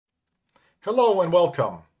Hello and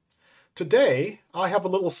welcome. Today, I have a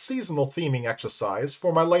little seasonal theming exercise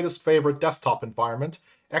for my latest favorite desktop environment,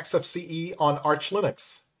 XFCE on Arch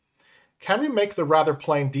Linux. Can we make the rather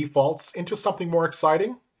plain defaults into something more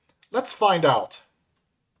exciting? Let's find out.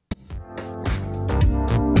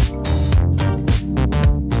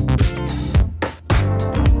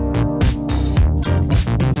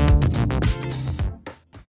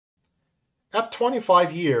 At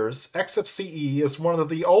 25 years, XFCE is one of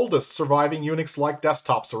the oldest surviving Unix-like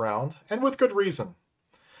desktops around, and with good reason.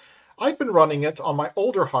 I've been running it on my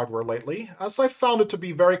older hardware lately, as I've found it to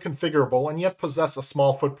be very configurable and yet possess a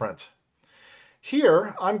small footprint.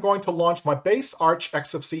 Here, I'm going to launch my base Arch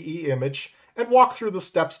XFCE image and walk through the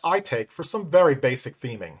steps I take for some very basic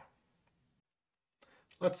theming.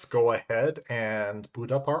 Let's go ahead and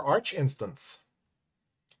boot up our Arch instance.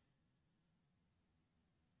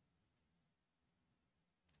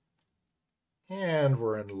 And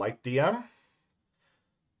we're in LightDM.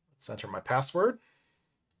 Let's enter my password.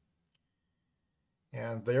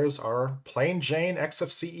 And there's our plain Jane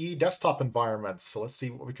XFCE desktop environment. So let's see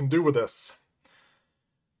what we can do with this.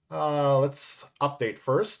 Let's update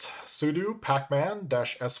first. Sudo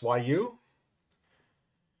pacman-syu.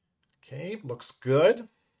 Okay, looks good.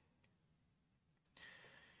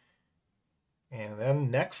 And then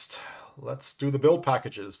next, let's do the build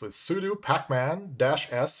packages with sudo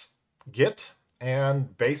pacman-s git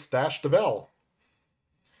and base-devel.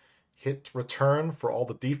 Hit return for all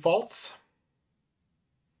the defaults.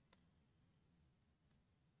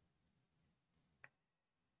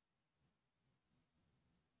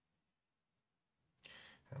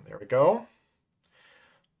 And there we go.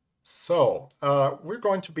 So we're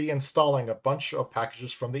going to be installing a bunch of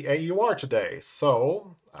packages from the AUR today.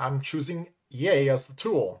 So I'm choosing Yay as the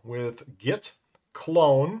tool with git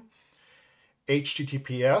clone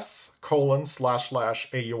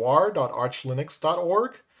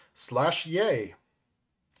https://aur.archlinux.org/yay.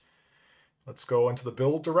 Let's go into the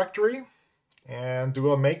build directory and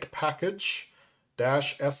do a make package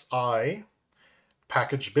 -si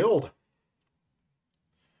package build.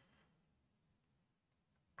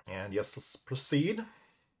 And yes, let's proceed.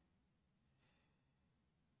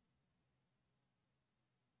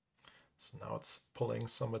 So now it's pulling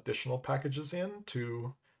some additional packages in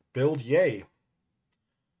to build Yay.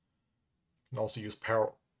 You can also use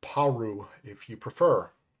Paru if you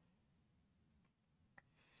prefer.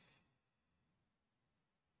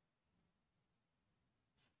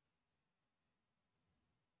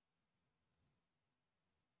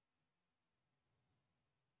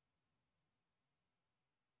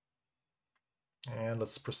 And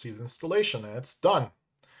let's proceed with installation, and it's done.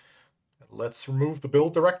 Let's remove the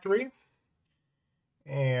build directory.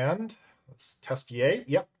 And let's test Yay.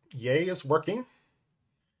 Yep, Yay is working.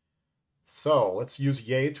 So let's use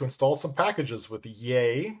Yay to install some packages with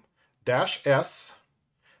Yay-S,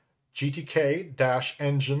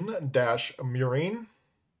 GTK-Engine-Murine,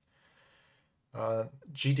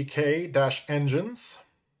 GTK-Engines,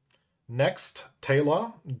 next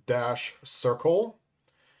Tela-Circle,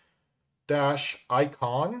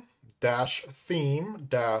 icon theme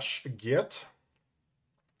git,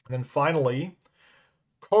 and then finally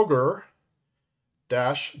Coger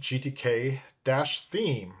GTK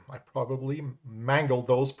theme. I probably mangled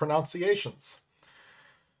those pronunciations.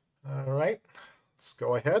 All right, let's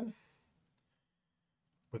go ahead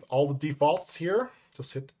with all the defaults here.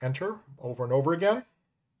 Just hit enter over and over again.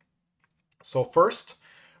 So first,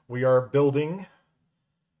 we are building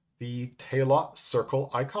the Tela circle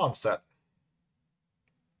icon set.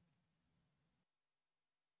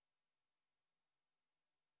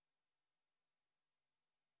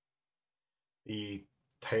 The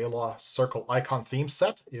Tela circle icon theme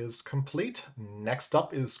set is complete. Next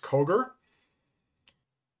up is Coger.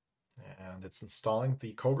 And it's installing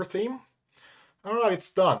the Coger theme. All right,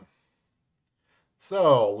 it's done.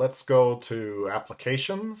 So let's go to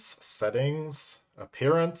Applications, Settings,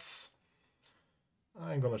 Appearance.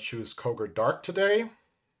 I'm going to choose Coger Dark today.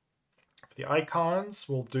 For the icons,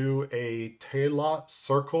 we'll do a Tela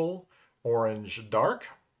circle orange dark.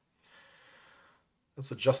 Let's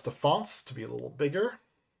adjust the fonts to be a little bigger.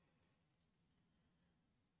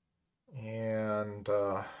 And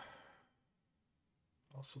also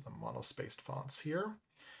the monospaced fonts here.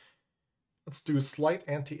 Let's do slight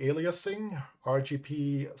anti-aliasing,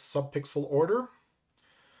 RGB subpixel order.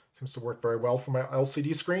 Seems to work very well for my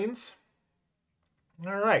LCD screens.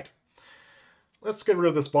 All right, let's get rid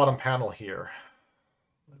of this bottom panel here.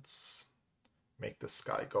 Let's make this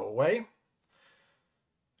guy go away.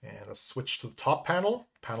 And let's switch to the top panel,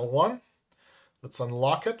 panel 1. Let's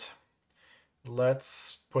unlock it.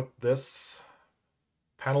 Let's put this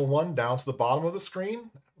panel 1 down to the bottom of the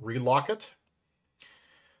screen, relock it.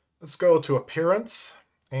 Let's go to Appearance,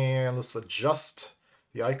 and let's adjust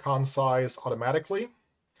the icon size automatically.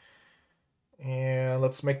 And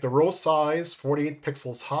let's make the row size 48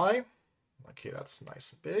 pixels high. Okay, that's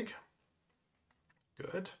nice and big.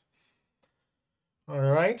 Good. All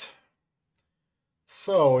right.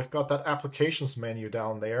 So we've got that Applications menu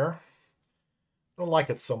down there. I don't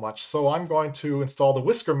like it so much, so I'm going to install the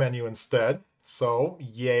Whisker menu instead. So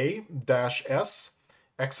yay-s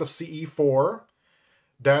XFCE4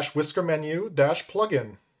 -Whisker menu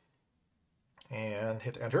 -plugin, and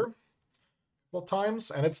hit enter a couple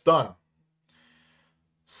times, and it's done.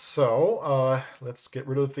 So let's get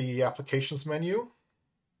rid of the Applications menu.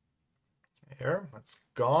 There, that's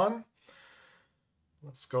gone.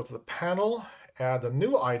 Let's go to the panel, add a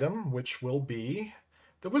new item, which will be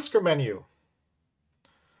the Whisker menu.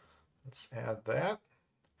 Let's add that.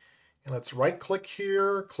 And let's right-click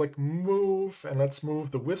here, click Move, and let's move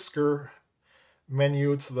the Whisker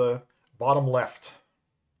menu to the bottom left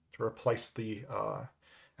to replace the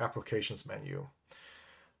Applications menu.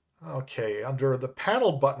 Okay, under the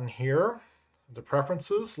Panel button here, the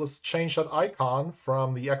Preferences, let's change that icon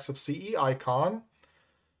from the XFCE icon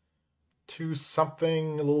to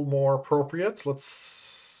something a little more appropriate.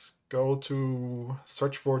 Let's go to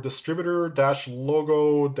search for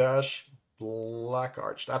distributor-logo-black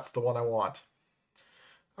arch. That's the one I want.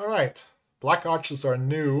 All right, black arch is our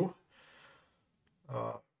new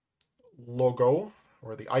logo,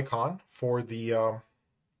 or the icon, for the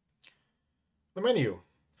menu.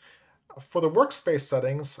 For the workspace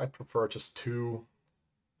settings, I prefer just two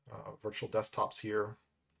virtual desktops here.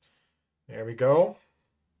 There we go.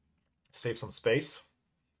 Save some space.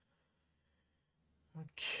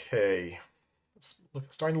 Okay, it's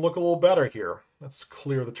starting to look a little better here. Let's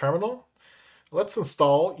clear the terminal. Let's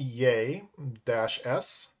install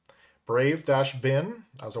yay-s brave-bin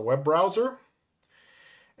as a web browser,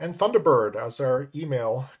 and Thunderbird as our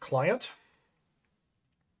email client.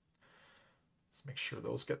 Let's make sure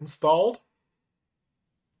those get installed.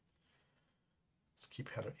 Let's keep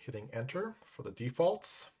hitting enter for the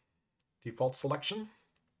default selection.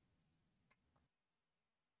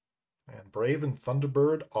 And Brave and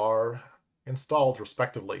Thunderbird are installed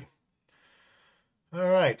respectively. All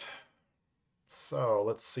right, so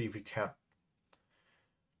let's see if we can't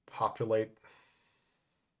populate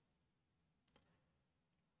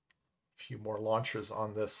a few more launchers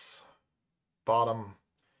on this bottom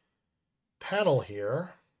panel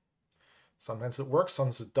here. Sometimes it works,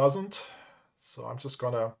 sometimes it doesn't. So I'm just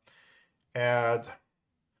going to add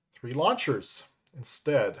 3 launchers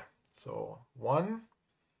instead. So 1,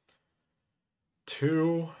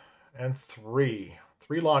 2, and 3.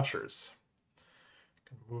 3 launchers.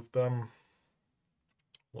 Can move them a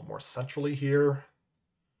little more centrally here.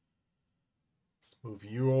 Let's move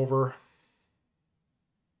you over.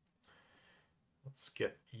 Let's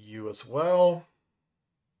get you as well.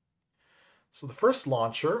 So the first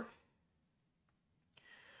launcher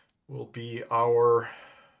will be our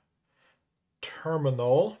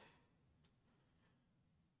terminal,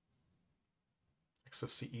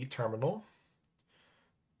 XFCE terminal.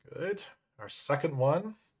 Good. Our second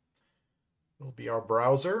one will be our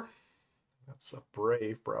browser. That's a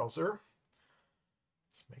Brave browser.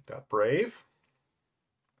 Let's make that Brave.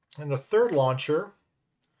 And the third launcher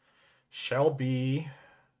shall be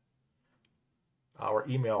our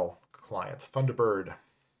email client, Thunderbird.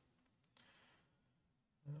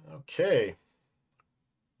 Okay,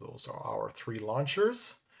 those are our 3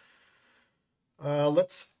 launchers.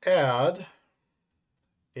 Let's add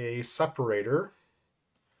a separator.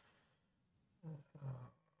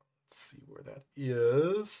 Let's see where that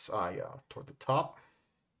is. Yeah, toward the top.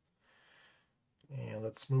 And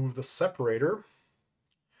let's move the separator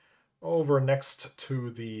over next to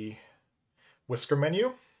the Whisker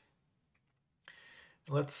menu.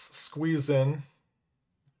 Let's squeeze in,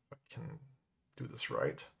 if I can do this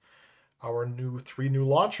right, our 3 new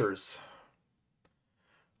launchers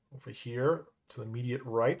over here to the immediate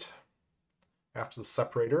right after the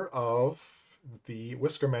separator of the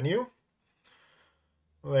Whisker menu.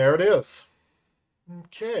 There it is.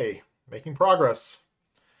 Okay, making progress.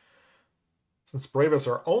 Since Brave is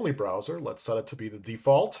our only browser, let's set it to be the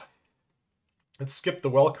default. Let's skip the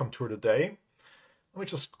welcome tour today. Let me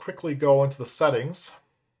just quickly go into the settings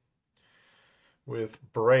with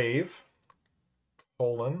Brave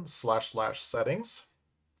 //settings.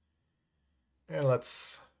 And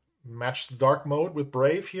let's match the dark mode with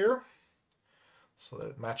Brave here so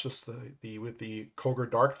that it matches with the Koger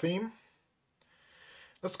dark theme.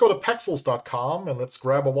 Let's go to pexels.com and let's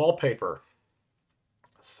grab a wallpaper.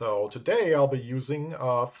 So today I'll be using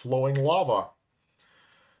flowing lava.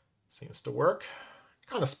 Seems to work.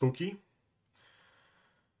 Kind of spooky.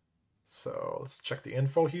 So let's check the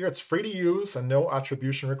info here. It's free to use and no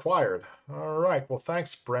attribution required. All right, well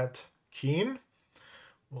thanks Brent Keen.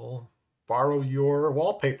 We'll borrow your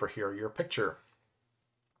wallpaper here, your picture.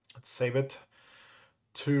 Let's save it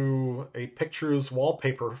to a pictures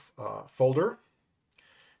wallpaper folder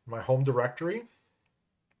in my home directory.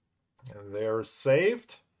 And there's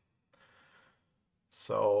saved.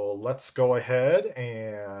 So let's go ahead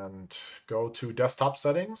and go to desktop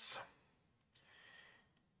settings.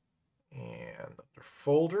 And under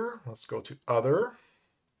folder, let's go to other,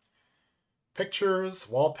 pictures,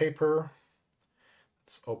 wallpaper.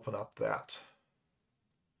 Let's open up that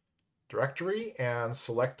directory and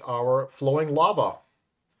select our flowing lava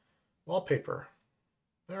wallpaper.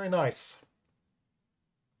 Very nice.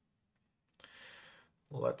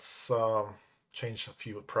 Let's change a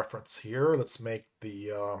few preferences here. Let's make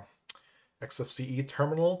the XFCE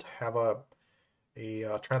terminal to have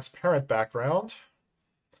a transparent background.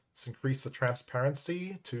 Let's increase the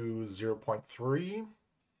transparency to 0.3.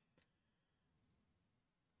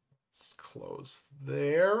 Let's close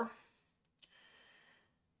there.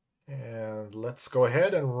 And let's go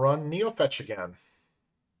ahead and run NeoFetch again.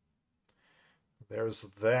 There's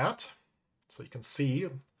that. So you can see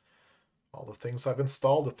all the things I've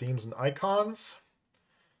installed, the themes and icons.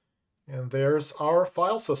 And there's our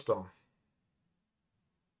file system.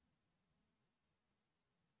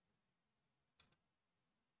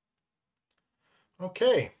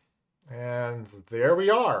 Okay, and there we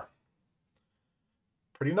are.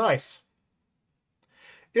 Pretty nice.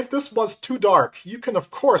 If this was too dark, you can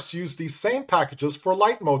of course use these same packages for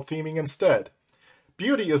light mode theming instead.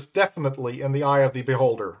 Beauty is definitely in the eye of the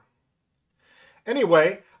beholder.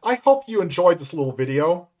 Anyway, I hope you enjoyed this little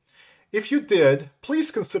video. If you did,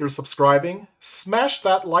 please consider subscribing, smash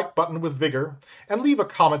that like button with vigor, and leave a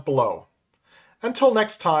comment below. Until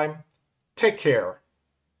next time, take care.